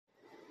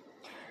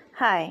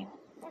Hi,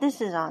 this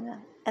is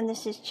Anna, and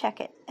this is Check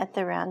It at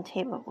the Round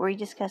Table, where we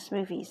discuss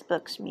movies,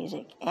 books,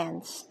 music,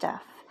 and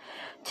stuff.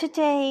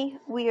 Today,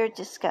 we are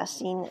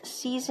discussing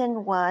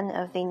Season 1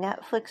 of the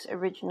Netflix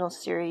original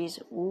series,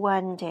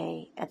 One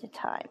Day at a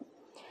Time.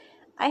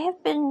 I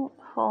have been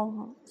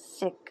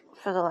homesick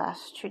for the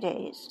last 2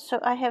 days, so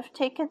I have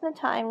taken the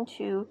time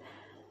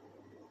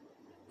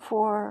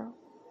for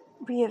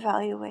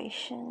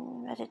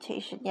reevaluation,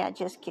 meditation. Yeah,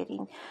 just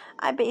kidding.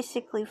 I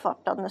basically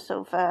flopped on the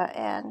sofa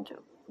and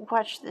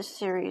watched this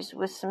series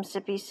with some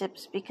sippy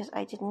sips because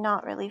I did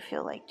not really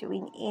feel like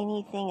doing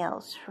anything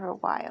else for a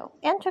while,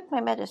 and took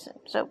my medicine.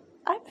 So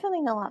I'm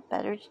feeling a lot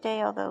better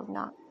today, although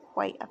not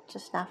quite up to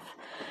snuff.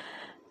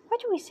 Why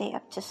do we say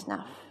up to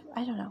snuff?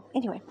 I don't know.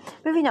 Anyway,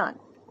 moving on.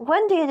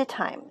 One Day at a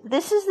Time.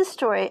 This is the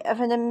story of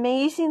an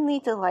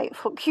amazingly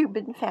delightful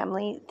Cuban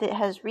family that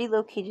has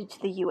relocated to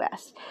the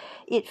U.S.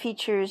 It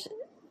features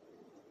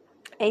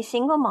a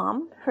single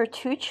mom, her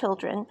 2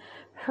 children,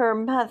 her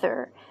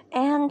mother,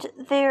 and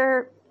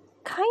their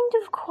kind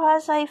of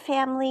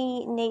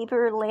quasi-family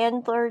neighbor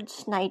landlord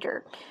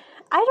Snyder.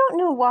 I don't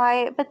know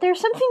why, but there's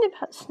something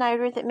about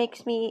Snyder that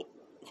makes me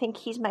think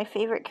he's my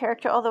favorite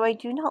character, although I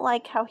do not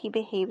like how he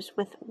behaves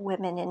with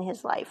women in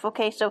his life.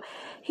 Okay, so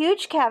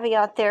huge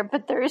caveat there,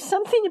 but there is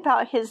something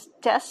about his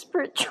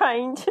desperate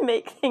trying to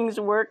make things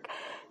work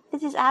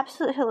that is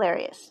absolutely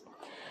hilarious.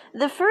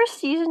 The first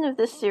season of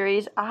this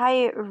series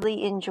I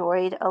really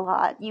enjoyed a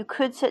lot. You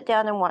could sit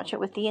down and watch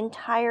it with the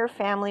entire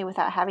family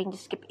without having to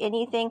skip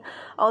anything,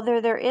 although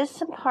there is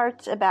some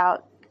parts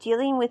about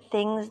dealing with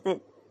things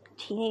that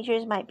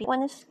teenagers might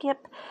want to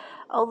skip,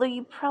 although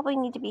you probably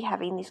need to be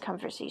having these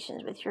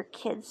conversations with your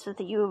kids so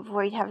that you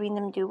avoid having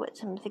them do what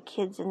some of the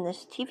kids in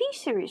this TV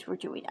series were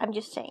doing. I'm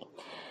just saying.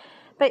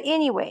 But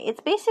anyway,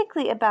 it's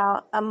basically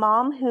about a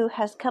mom who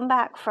has come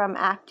back from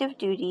active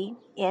duty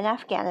in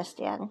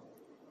Afghanistan.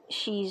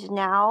 She's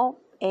now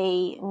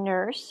a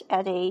nurse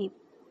at a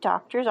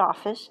doctor's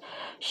office.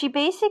 She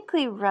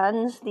basically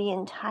runs the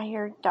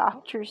entire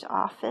doctor's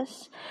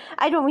office.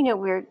 I don't mean it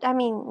weird. I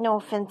mean, no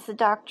offense, the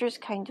doctor's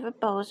kind of a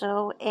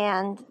bozo,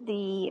 and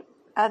the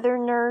other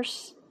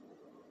nurse,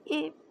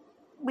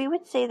 we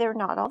would say they're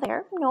not all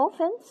there. No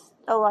offense.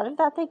 A lot of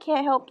that they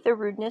can't help. Their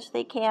rudeness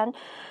they can,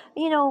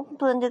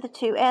 blend of the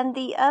two. And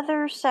the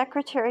other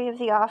secretary of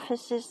the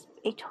office is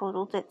a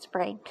total ditz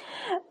brain.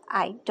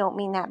 I don't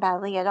mean that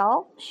badly at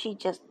all. She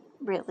just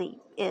really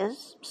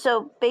is.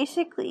 So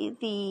basically,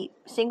 the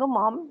single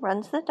mom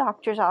runs the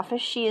doctor's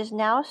office. She is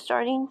now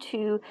starting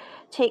to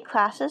take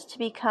classes to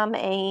become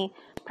a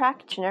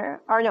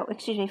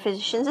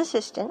physician's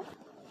assistant,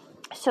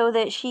 so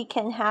that she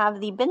can have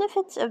the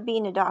benefits of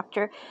being a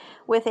doctor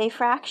with a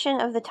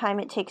fraction of the time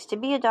it takes to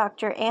be a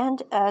doctor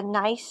and a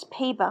nice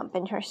pay bump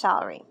in her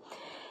salary.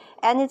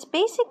 And it's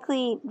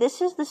basically,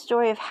 this is the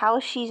story of how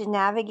she's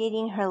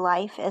navigating her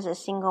life as a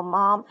single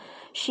mom.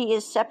 She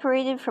is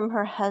separated from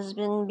her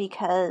husband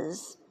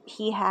because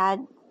he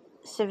had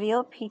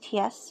severe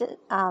PTSD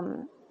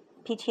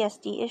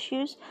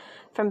issues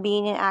from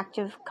being in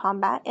active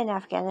combat in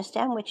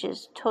Afghanistan, which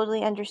is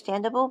totally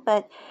understandable,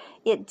 but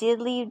it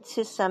did lead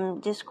to some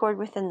discord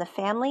within the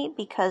family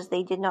because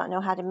they did not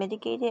know how to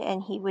mitigate it,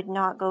 and he would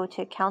not go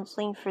to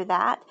counseling for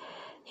that.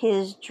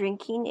 His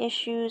drinking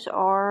issues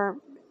are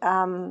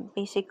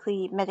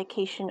basically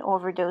medication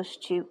overdose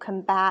to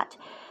combat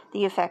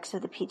the effects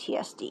of the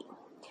PTSD.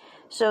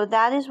 So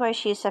that is why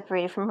she is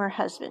separated from her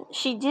husband.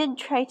 She did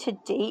try to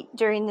date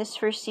during this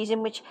first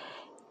season, which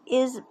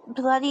is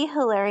bloody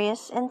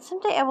hilarious, and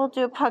someday I will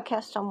do a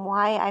podcast on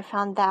why I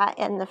found that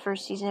and the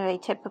first season of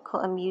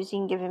Atypical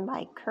amusing given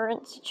my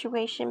current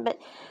situation, but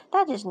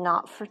that is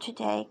not for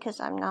today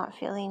because I'm not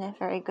feeling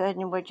very good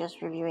and we're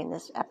just reviewing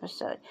this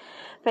episode.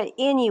 But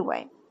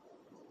anyway,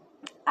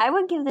 I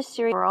would give this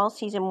series overall,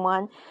 season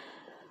 1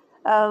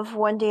 of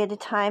One Day at a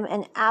Time,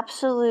 an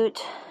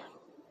absolute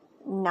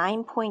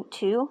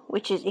 9.2,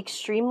 which is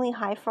extremely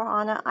high for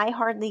Anna. I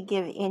hardly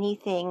give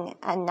anything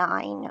a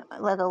 9,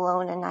 let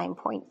alone a 9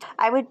 point.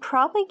 I would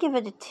probably give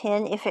it a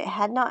 10 if it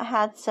had not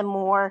had some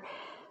more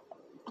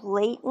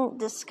blatant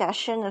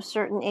discussion of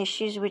certain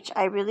issues, which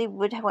I really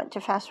would want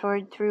to fast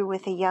forward through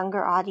with a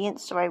younger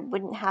audience so I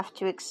wouldn't have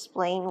to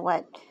explain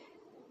what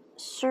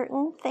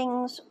certain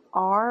things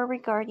are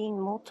regarding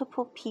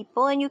multiple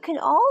people, and you can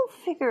all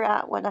figure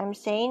out what I'm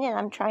saying, and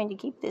I'm trying to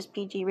keep this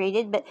PG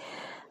rated, but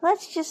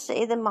let's just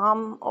say the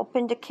mom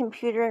opened a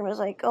computer and was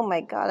like, oh my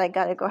god, I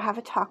gotta go have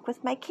a talk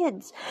with my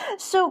kids.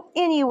 So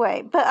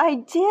anyway, but I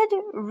did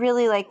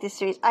really like this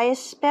series. I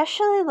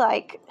especially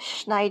like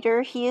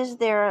Schneider. He is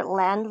their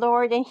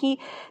landlord, and he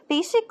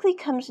basically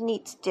comes and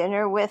eats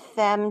dinner with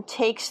them,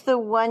 takes the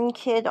one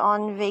kid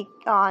on vacation.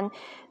 on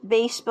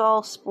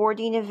baseball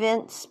sporting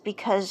events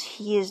because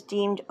he is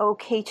deemed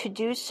okay to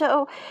do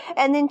so,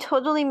 and then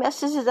totally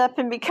messes it up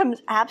and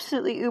becomes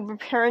absolutely uber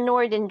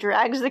paranoid and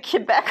drags the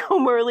kid back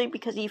home early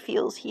because he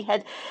feels he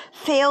had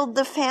failed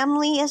the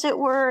family, as it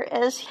were,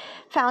 as he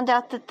found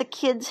out that the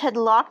kids had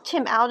locked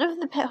him out of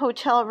the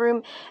hotel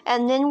room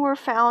and then were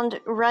found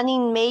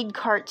running maid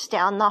carts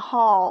down the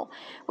hall,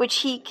 which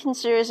he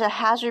considers a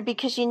hazard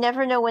because you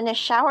never know when a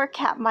shower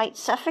cap might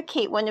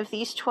suffocate one of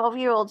these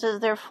 12-year-olds as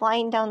they're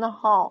flying down the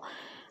hall.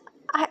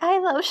 I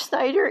love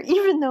Snyder,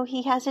 even though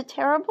he has a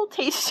terrible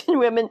taste in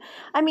women.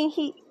 I mean,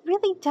 he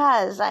really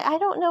does. I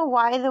don't know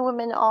why the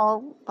women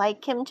all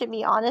like him, to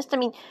be honest. I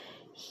mean,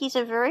 he's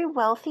a very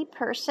wealthy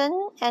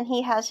person, and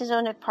he has his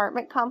own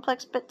apartment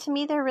complex, but to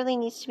me there really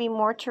needs to be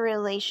more to a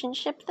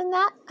relationship than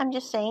that. I'm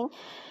just saying.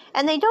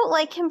 And they don't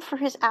like him for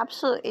his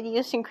absolute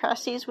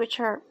idiosyncrasies, which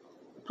are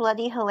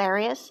bloody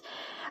hilarious.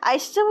 I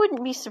still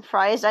wouldn't be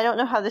surprised. I don't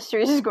know how the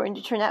series is going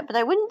to turn out, but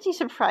I wouldn't be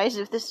surprised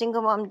if the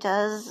single mom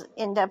does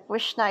end up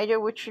with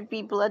Schneider, which would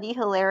be bloody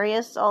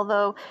hilarious,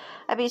 although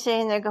I'd be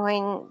sitting there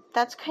going,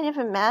 that's kind of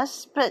a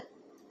mess, but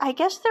I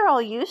guess they're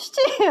all used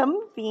to him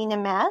being a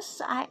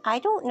mess. I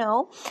don't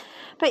know.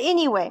 But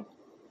anyway,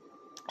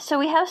 so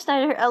we have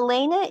Snyder.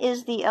 Elena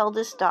is the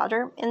eldest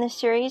daughter in the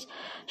series.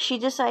 She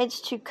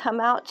decides to come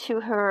out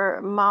to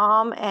her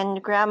mom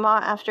and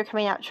grandma after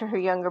coming out to her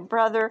younger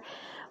brother,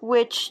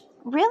 which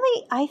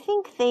really, I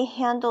think they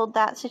handled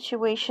that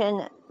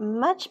situation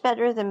much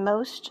better than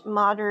most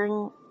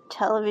modern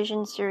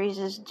television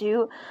series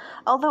do.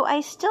 Although I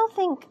still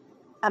think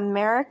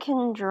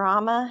American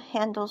drama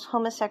handles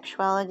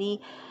homosexuality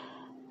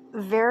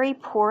very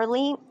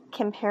poorly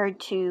compared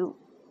to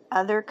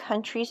other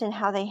countries and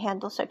how they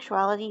handle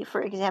sexuality.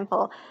 For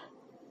example,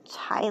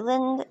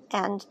 Thailand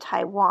and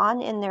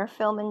Taiwan in their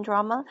film and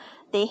drama,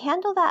 they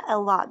handle that a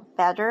lot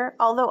better.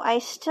 Although I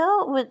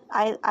still would,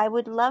 I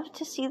would love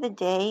to see the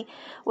day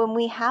when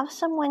we have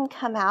someone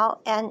come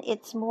out and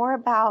it's more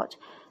about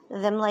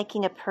them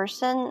liking a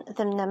person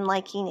than them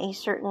liking a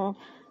certain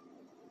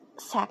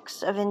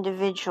sex of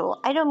individual.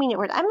 I don't mean it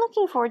weird. I'm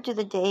looking forward to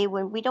the day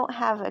when we don't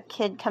have a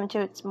kid come to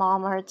its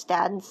mom or its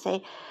dad and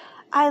say,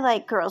 I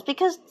like girls,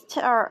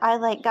 or I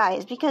like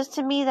guys, because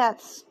to me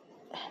that's,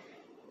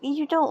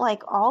 you don't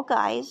like all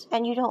guys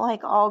and you don't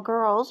like all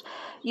girls.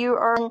 You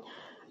are,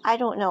 I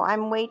don't know,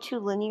 I'm way too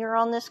linear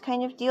on this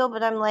kind of deal,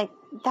 but I'm like,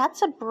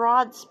 that's a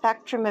broad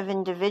spectrum of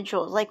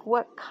individuals. Like,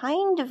 what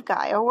kind of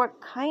guy or what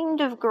kind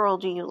of girl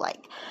do you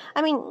like?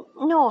 I mean,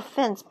 no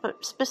offense,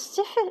 but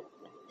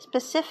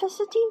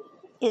specificity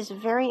is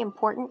very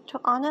important to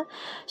Anna.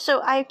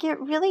 So I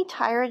get really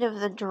tired of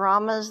the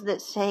dramas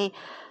that say,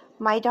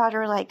 my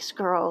daughter likes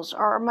girls,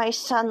 or my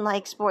son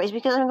likes boys,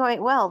 because I'm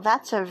going, well,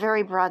 that's a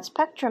very broad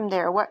spectrum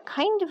there. What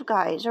kind of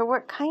guys or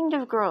what kind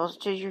of girls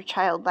does your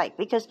child like?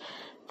 Because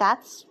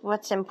that's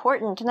what's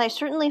important. And I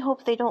certainly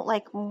hope they don't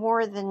like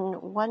more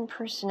than one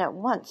person at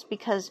once,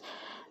 because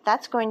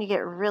that's going to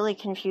get really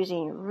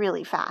confusing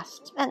really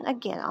fast. And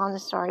again,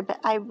 honest story, but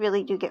I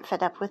really do get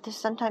fed up with this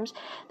sometimes.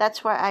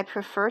 That's why I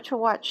prefer to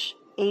watch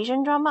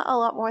Asian drama a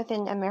lot more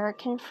than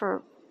American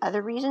for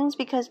other reasons,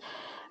 because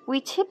we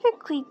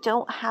typically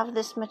don't have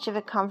this much of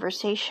a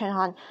conversation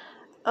on,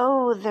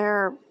 oh,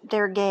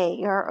 they're gay,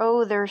 or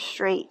oh, they're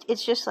straight.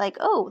 It's just like,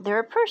 oh, they're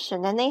a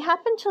person and they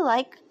happen to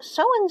like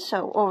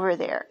so-and-so over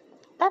there.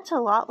 That's a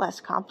lot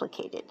less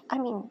complicated. I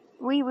mean,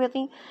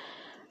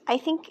 I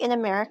think in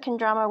American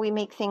drama we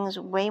make things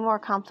way more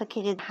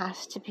complicated than it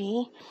has to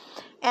be.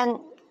 And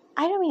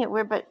I don't mean it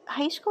weird, but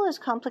high school is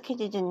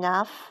complicated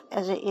enough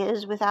as it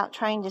is without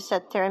trying to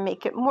sit there and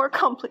make it more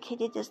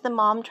complicated as the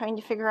mom trying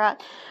to figure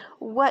out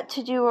what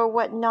to do or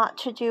what not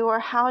to do or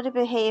how to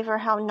behave or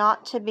how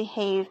not to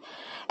behave.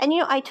 And,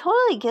 I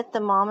totally get the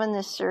mom in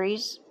this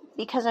series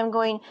because I'm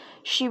going,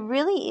 she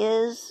really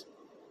is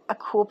a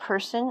cool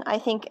person. I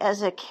think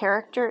as a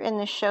character in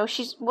the show,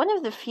 she's one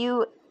of the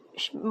few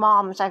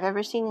moms I've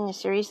ever seen in a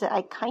series that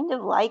I kind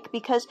of like,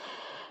 because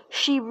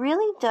she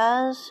really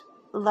does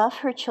love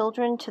her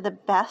children to the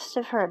best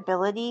of her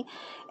ability.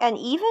 And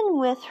even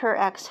with her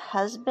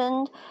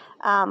ex-husband,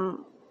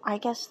 I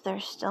guess they're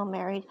still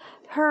married,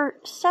 her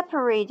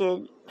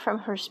separated from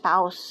her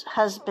spouse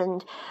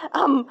husband,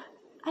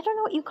 I don't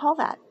know what you call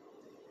that.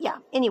 Yeah,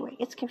 anyway,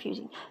 it's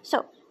confusing.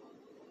 So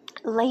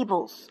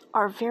labels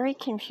are very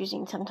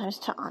confusing sometimes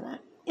to Anna.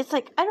 It's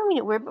like, I don't mean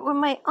it weird, but when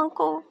my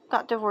uncle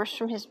got divorced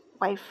from his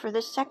wife for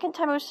the second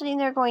time, I was sitting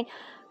there going,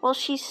 well,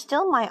 she's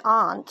still my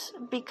aunt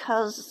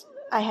because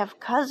I have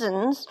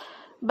cousins,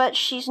 but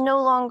she's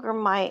no longer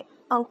my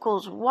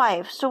uncle's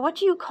wife. So what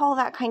do you call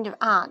that kind of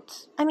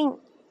aunt? I mean,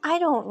 I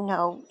don't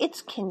know.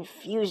 It's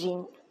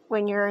confusing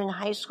when you're in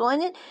high school,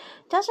 and it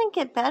doesn't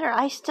get better.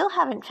 I still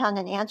haven't found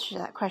an answer to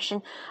that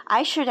question.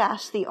 I should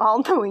ask the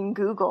all-knowing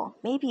Google.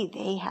 Maybe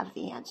they have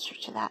the answer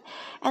to that.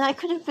 And I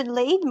could have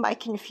relayed my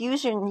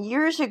confusion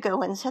years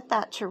ago and set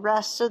that to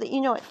rest so that,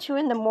 at 2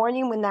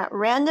 a.m. when that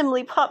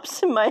randomly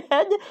pops in my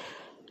head,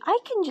 I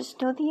can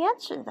just know the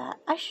answer to that.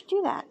 I should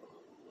do that.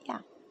 Yeah.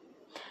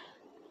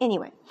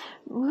 Anyway,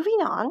 moving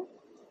on.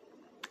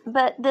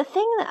 But the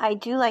thing that I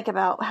do like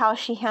about how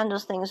she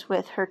handles things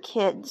with her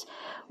kids,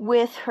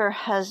 with her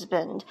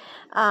husband,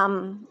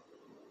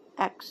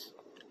 ex,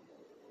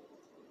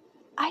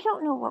 I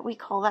don't know what we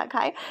call that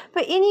guy,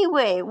 but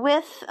anyway,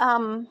 with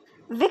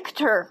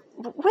Victor,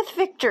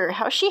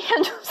 how she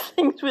handles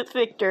things with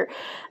Victor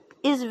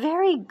is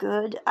very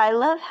good. I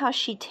love how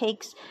she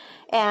takes,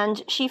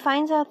 and she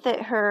finds out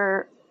that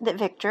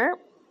Victor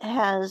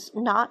has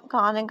not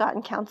gone and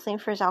gotten counseling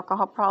for his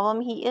alcohol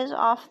problem. He is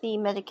off the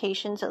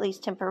medications, at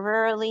least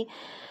temporarily,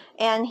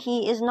 and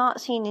he is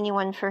not seeing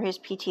anyone for his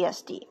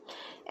PTSD.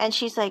 And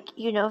she's like,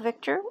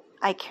 Victor,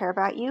 I care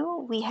about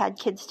you. We had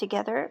kids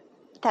together.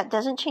 That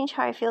doesn't change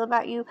how I feel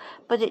about you,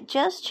 but it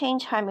does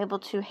change how I'm able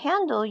to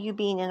handle you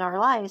being in our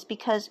lives,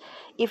 because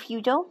if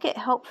you don't get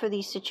help for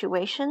these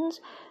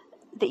situations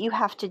that you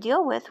have to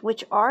deal with,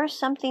 which are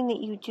something that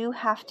you do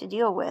have to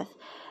deal with,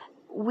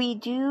 we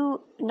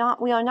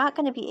are not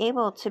going to be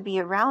able to be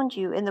around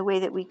you in the way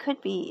that we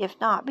could be if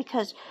not,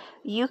 because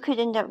you could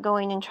end up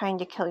going and trying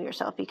to kill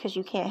yourself because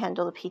you can't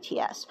handle the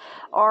PTS,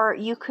 or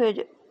you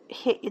could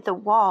hit the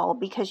wall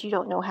because you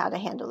don't know how to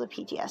handle the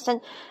PTS.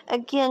 And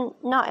again,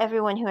 not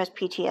everyone who has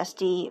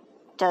PTSD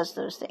does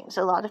those things.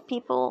 A lot of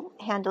people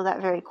handle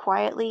that very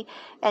quietly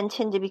and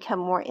tend to become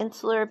more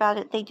insular about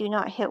it. They do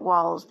not hit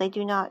walls. They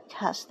do not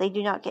cuss. They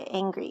do not get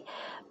angry.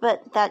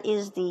 But that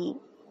is the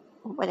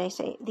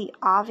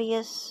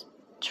obvious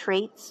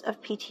traits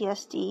of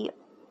PTSD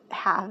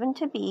happen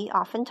to be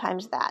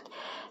oftentimes that.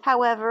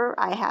 However,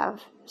 I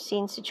have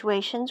seen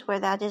situations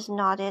where that is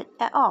not it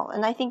at all.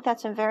 And I think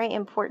that's a very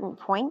important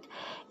point,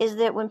 is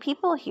that when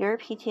people hear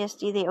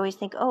PTSD, they always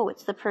think, oh,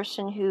 it's the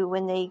person who,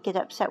 when they get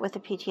upset with the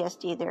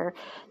PTSD,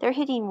 they're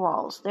hitting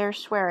walls, they're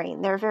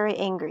swearing, they're very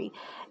angry.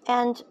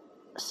 And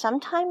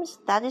sometimes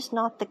that is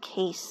not the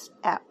case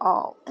at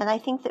all. And I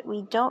think that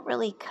we don't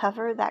really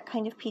cover that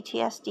kind of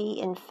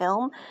PTSD in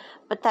film,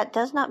 but that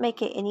does not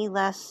make it any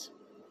less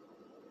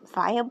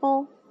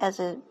viable as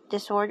a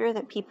disorder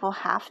that people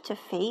have to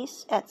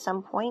face at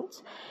some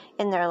points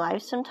in their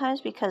lives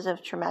sometimes because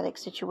of traumatic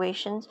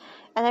situations.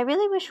 And I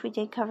really wish we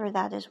did cover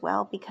that as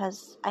well,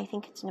 because I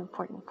think it's an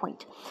important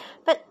point.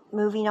 But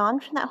moving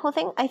on from that whole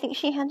thing, I think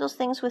she handles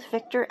things with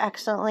Victor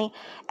excellently.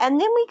 And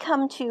then we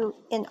come to,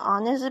 in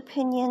Anna's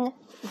opinion,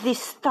 the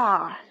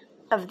star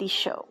of the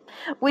show,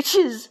 which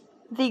is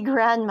the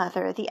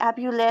grandmother, the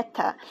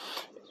Abuelita,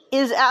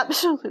 is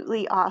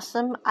absolutely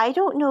awesome. I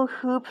don't know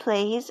who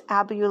plays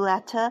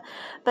Abuelita,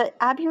 but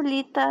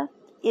Abuelita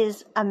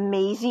is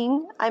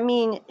amazing. I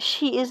mean,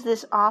 she is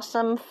this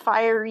awesome,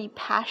 fiery,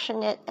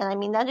 passionate, and I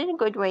mean that in a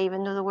good way,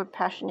 even though the word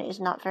passionate is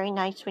not very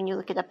nice when you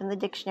look it up in the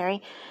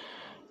dictionary,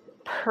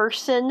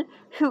 person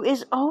who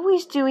is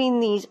always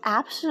doing these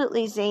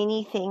absolutely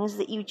zany things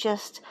that you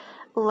just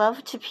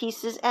love to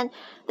pieces. And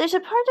there's a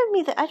part of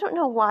me that I don't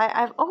know why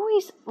I've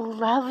always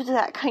loved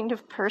that kind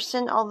of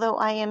person, although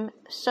I am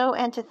so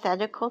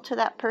antithetical to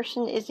that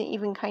person, isn't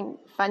even kind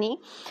of funny.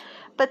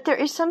 But there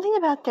is something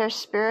about their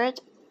spirit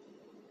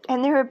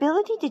and their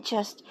ability to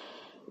just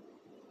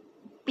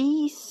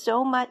be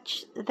so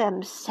much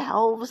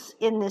themselves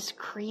in this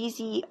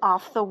crazy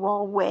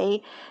off-the-wall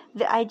way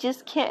that I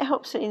just can't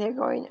help sitting there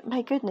going,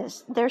 my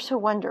goodness, they're so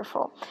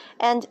wonderful.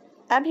 And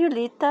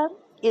Abuelita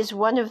is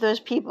one of those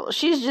people.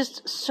 She's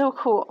just so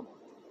cool.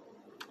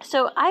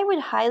 So I would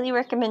highly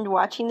recommend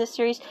watching this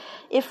series,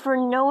 if for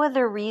no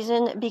other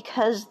reason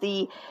because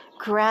the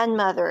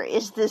grandmother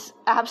is this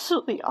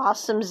absolutely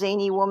awesome,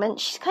 zany woman.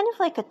 She's kind of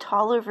like a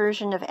taller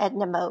version of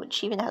Edna Mode.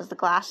 She even has the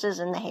glasses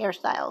and the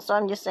hairstyle. So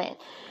I'm just saying,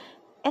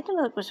 Edna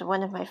Mode was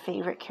one of my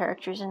favorite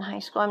characters in high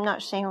school. I'm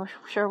not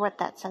sure what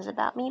that says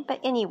about me, but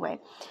anyway.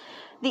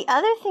 The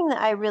other thing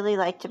that I really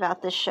liked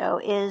about this show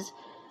is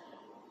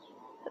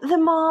the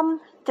mom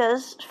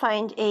does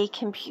find a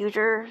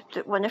computer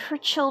that one of her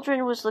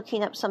children was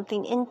looking up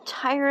something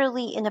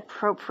entirely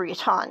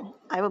inappropriate on.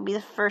 I will be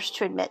the first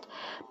to admit.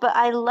 But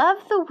I love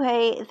the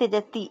way that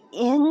at the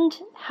end,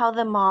 how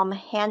the mom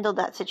handled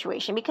that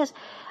situation. Because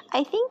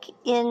I think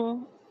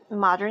in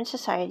modern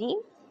society,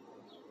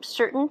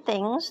 certain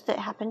things that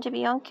happen to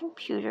be on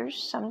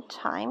computers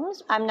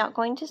sometimes, I'm not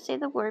going to say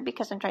the word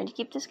because I'm trying to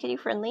keep this kiddie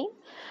friendly,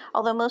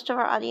 although most of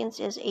our audience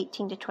is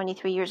 18 to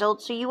 23 years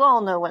old, so you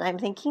all know what I'm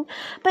thinking.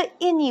 But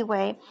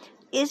anyway,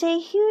 is a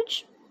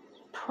huge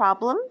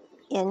problem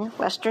in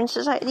Western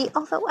society,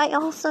 although I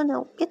also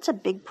know it's a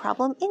big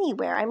problem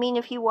anywhere. I mean,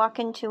 if you walk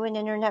into an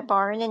internet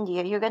bar in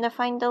India, you're going to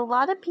find a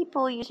lot of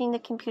people using the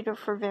computer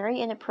for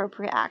very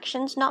inappropriate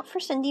actions, not for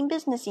sending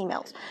business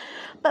emails.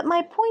 But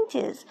my point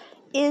is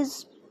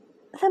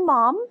the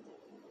mom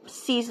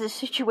sees the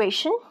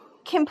situation,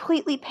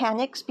 completely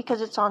panics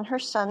because it's on her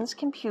son's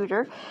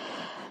computer.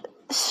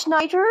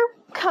 Snyder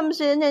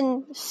comes in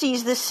and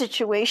sees this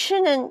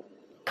situation and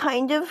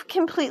kind of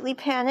completely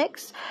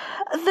panics.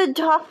 The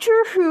doctor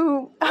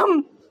who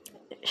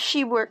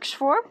she works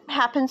for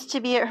happens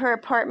to be at her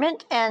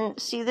apartment and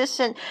see this,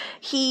 and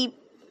he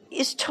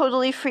is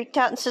totally freaked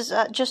out and says,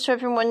 just so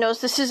everyone knows,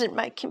 this isn't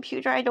my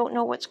computer. I don't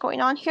know what's going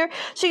on here.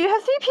 So you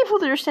have three people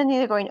that are standing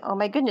there going, oh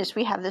my goodness,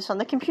 we have this on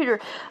the computer.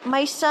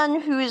 My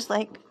son, who is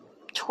like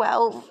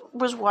 12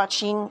 was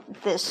watching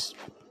this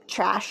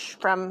trash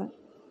from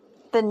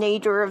the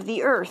nadir of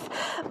the earth.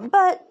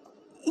 But,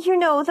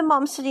 the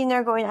mom's sitting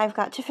there going, I've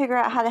got to figure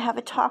out how to have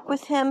a talk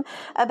with him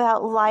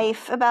about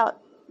life, about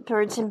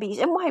birds and bees,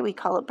 and why we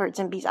call it birds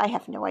and bees. I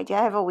have no idea.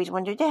 I've always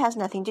wondered. It has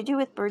nothing to do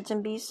with birds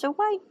and bees, so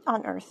why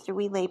on earth do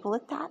we label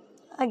it that?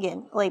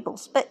 Again,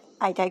 labels, but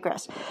I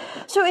digress.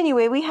 So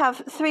anyway, we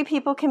have 3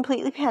 people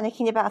completely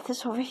panicking about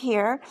this over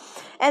here,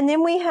 and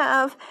then we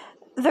have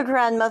the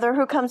grandmother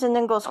who comes in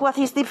and goes, what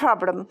is the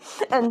problem?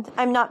 And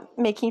I'm not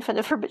making fun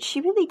of her, but she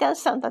really does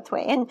sound that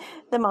way. And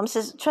the mom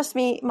says, trust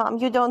me, Mom,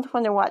 you don't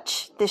want to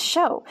watch this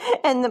show.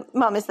 And the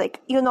mom is like,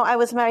 I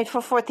was married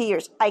for 40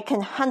 years. I can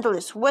handle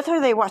this. What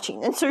are they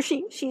watching? And so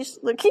she's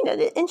looking at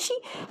it, and she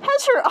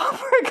has her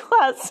opera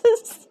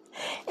glasses.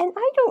 And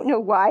I don't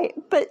know why,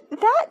 but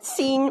that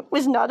scene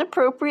was not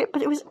appropriate,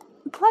 but it was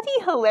bloody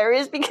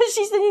hilarious because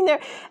she's sitting there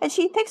and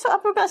she takes her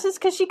opera glasses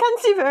because she can't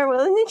see very well,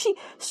 and then she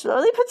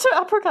slowly puts her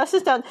opera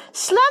glasses down,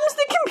 slams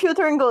the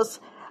computer, and goes,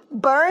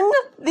 burn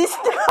this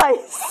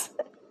device.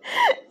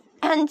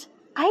 And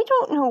I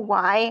don't know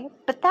why,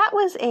 but that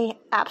was a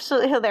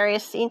absolutely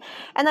hilarious scene.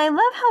 And I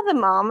love how the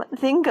mom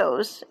then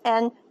goes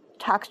and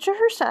talks to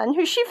her son,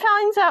 who she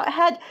finds out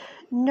had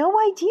no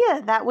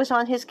idea that was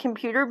on his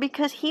computer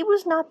because he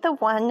was not the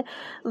one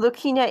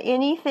looking at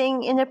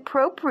anything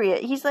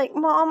inappropriate. He's like,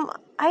 Mom,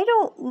 I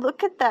don't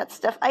look at that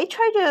stuff. I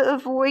try to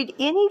avoid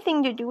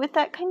anything to do with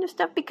that kind of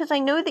stuff because I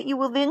know that you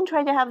will then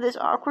try to have this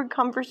awkward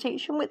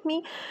conversation with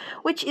me,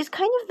 which is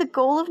kind of the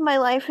goal of my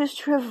life, is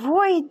to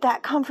avoid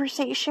that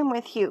conversation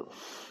with you.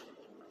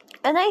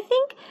 And I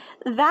think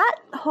that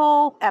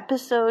whole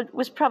episode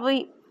was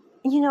probably,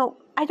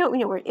 I don't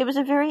know where, it was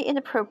a very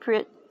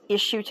inappropriate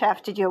issue to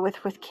have to deal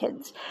with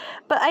kids.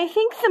 But I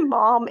think the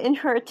mom, in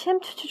her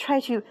attempt to try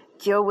to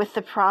deal with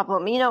the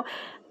problem,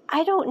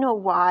 I don't know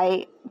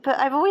why, but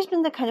I've always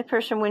been the kind of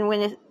person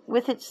when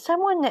it's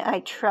someone that I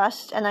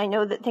trust and I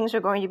know that things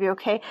are going to be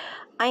okay,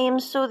 I am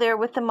so there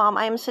with the mom.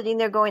 I am sitting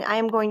there going, I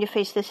am going to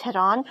face this head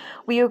on.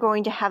 We are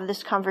going to have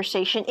this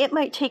conversation. It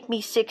might take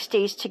me 6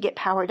 days to get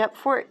powered up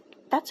for it.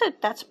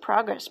 That's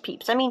progress,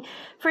 peeps. I mean,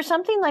 for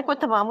something like what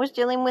the mom was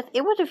dealing with,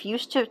 it would have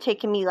used to have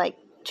taken me like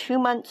 2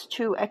 months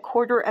to a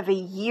quarter of a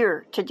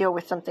year to deal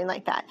with something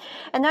like that.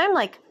 And I'm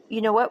like,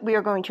 you know what? We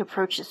are going to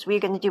approach this. We are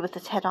going to deal with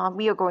this head on.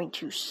 We are going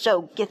to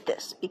get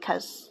this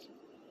because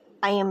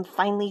I am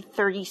finally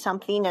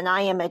 30-something and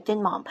I am a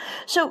din mom.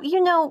 So,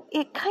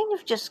 it kind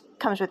of just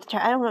comes with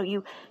time. I don't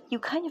know, you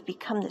kind of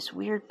become this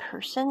weird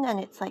person, and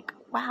it's like,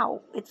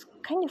 wow, it's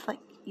kind of like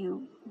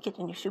you get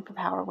a new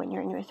superpower when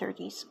you're in your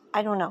 30s.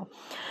 I don't know.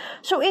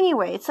 So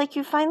anyway, it's like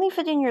you finally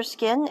fit in your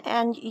skin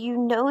and you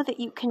know that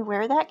you can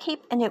wear that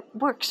cape and it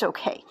works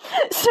okay.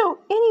 So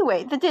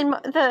anyway,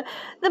 the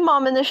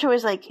mom in the show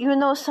is like,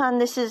 son,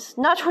 this is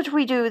not what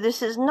we do.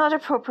 This is not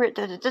appropriate,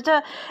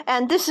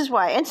 and this is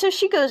why. And so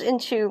she goes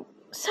into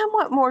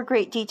somewhat more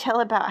great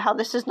detail about how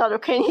this is not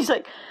okay. And he's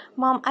like,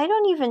 Mom, I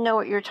don't even know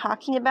what you're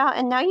talking about.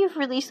 And now you've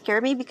really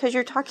scared me because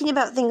you're talking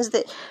about things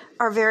that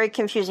are very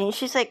confusing. And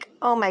she's like,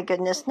 oh my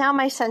goodness, now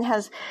my son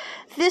has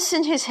this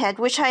in his head,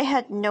 which I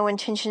had no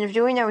intention of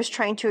doing. I was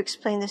trying to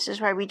explain this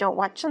is why we don't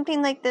watch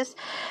something like this.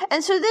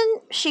 And so then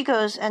she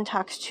goes and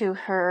talks to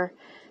her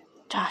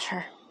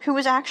daughter, who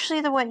was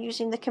actually the one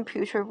using the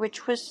computer,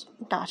 which was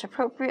not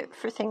appropriate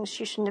for things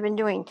she shouldn't have been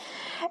doing.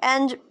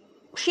 And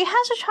she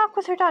has a talk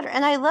with her daughter,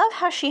 and I love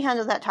how she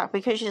handled that talk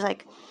because she's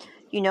like,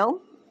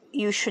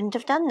 you shouldn't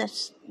have done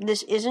this.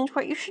 This isn't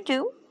what you should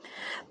do,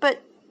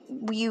 but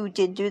you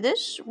did do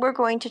this. We're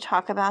going to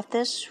talk about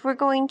this. We're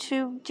going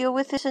to deal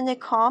with this in a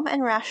calm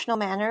and rational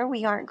manner.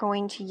 We aren't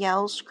going to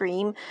yell,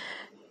 scream,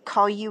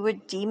 call you a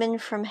demon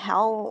from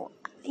hell.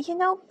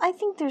 I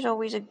think there's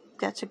always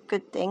that's a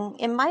good thing.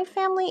 In my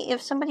family, if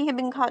somebody had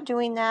been caught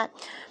doing that,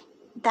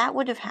 that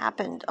would have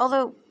happened.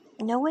 Although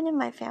no one in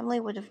my family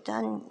would have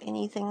done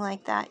anything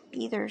like that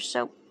either.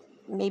 So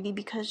maybe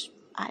because,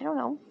 I don't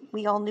know,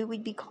 we all knew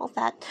we'd be called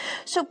that.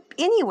 So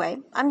anyway,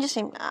 I'm just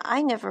saying,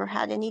 I never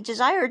had any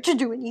desire to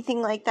do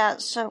anything like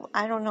that. So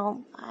I don't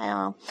know.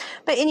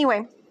 But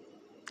anyway,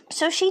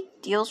 so she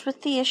deals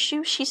with the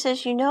issue. She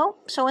says,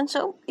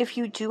 so-and-so, if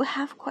you do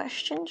have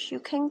questions, you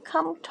can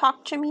come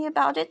talk to me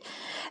about it.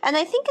 And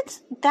I think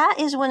that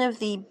is one of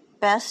the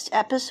best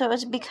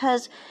episodes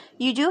because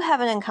you do have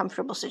an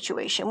uncomfortable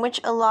situation,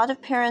 which a lot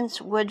of parents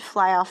would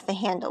fly off the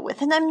handle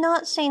with. And I'm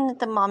not saying that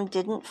the mom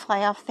didn't fly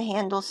off the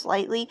handle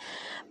slightly,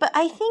 but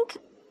I think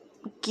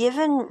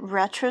given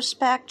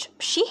retrospect,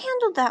 she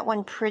handled that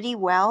one pretty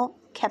well,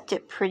 kept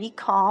it pretty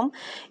calm.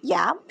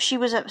 Yeah, she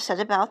was upset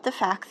about the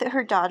fact that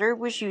her daughter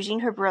was using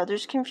her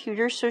brother's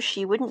computer so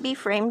she wouldn't be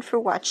framed for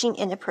watching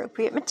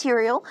inappropriate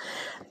material.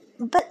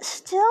 But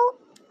still,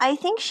 I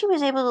think she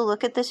was able to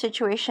look at the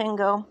situation and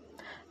go,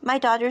 my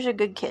daughter's a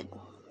good kid.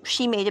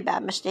 She made a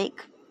bad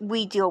mistake.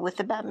 We deal with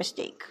the bad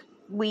mistake.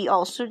 We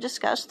also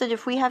discussed that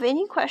if we have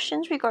any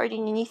questions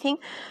regarding anything,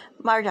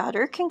 my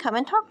daughter can come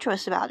and talk to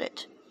us about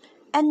it.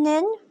 And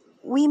then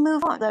we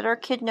move on. Let our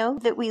kid know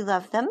that we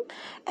love them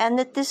and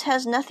that this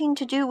has nothing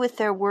to do with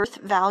their worth,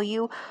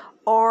 value,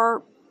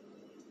 or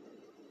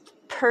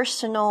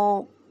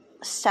personal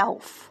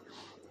self.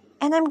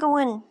 And I'm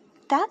going,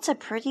 that's a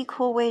pretty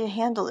cool way to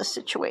handle the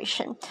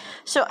situation.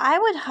 So I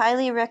would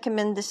highly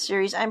recommend this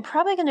series. I'm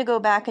probably going to go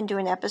back and do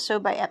an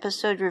episode by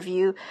episode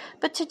review,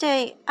 but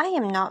today I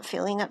am not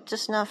feeling up to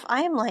snuff.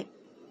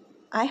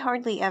 I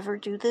hardly ever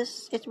do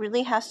this. It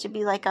really has to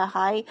be like a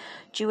high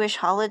Jewish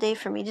holiday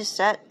for me to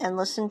sit and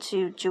listen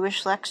to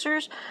Jewish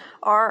lectures,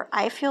 or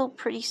I feel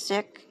pretty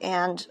sick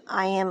and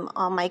I am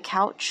on my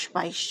couch,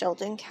 my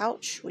Sheldon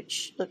couch,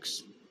 which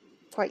looks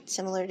quite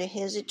similar to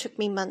his. It took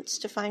me months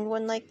to find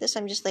one like this.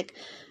 I'm just like,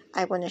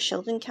 I want a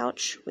Sheldon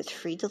couch with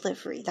free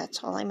delivery.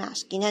 That's all I'm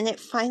asking. And it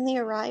finally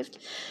arrived.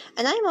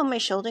 And I'm on my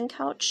Sheldon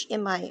couch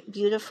in my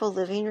beautiful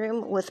living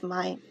room with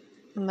my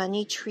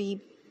money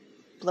tree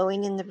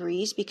blowing in the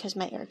breeze because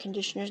my air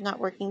conditioner is not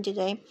working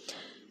today.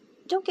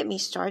 Don't get me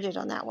started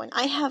on that one.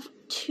 I have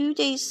 2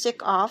 days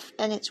sick off,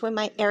 and it's when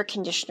my air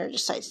conditioner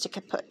decides to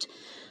kaput.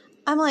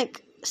 I'm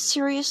like,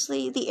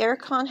 seriously, the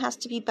aircon has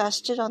to be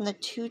busted on the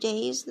 2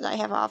 days that I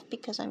have off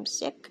because I'm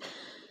sick?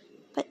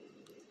 But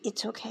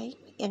it's okay.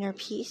 Inner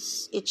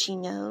peace, itchy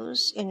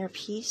nose, inner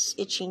peace,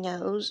 itchy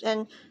nose.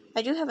 And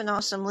I do have an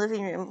awesome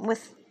living room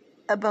with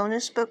a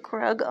bonus book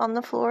rug on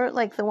the floor,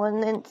 like the one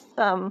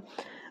that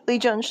Lee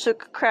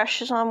Jung-suk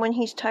crashes on when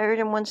he's tired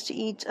and wants to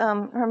eat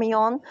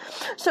Hermione.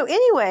 So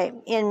anyway,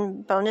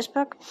 in bonus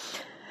book.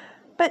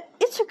 But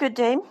it's a good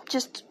day.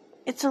 Just,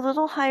 it's a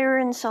little higher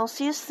in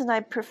Celsius than I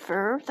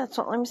prefer. That's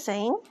all I'm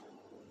saying.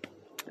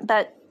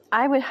 But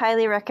I would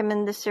highly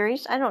recommend this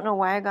series. I don't know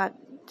why I got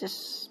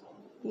this.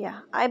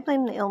 Yeah, I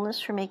blame the illness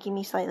for making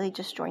me slightly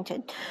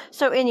disjointed.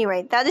 So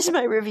anyway, that is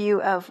my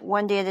review of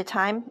One Day at a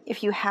Time.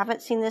 If you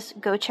haven't seen this,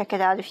 go check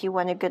it out if you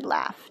want a good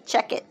laugh.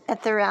 Check it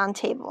at the Round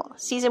Table,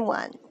 Season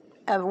 1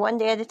 of One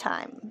Day at a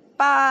Time.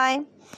 Bye!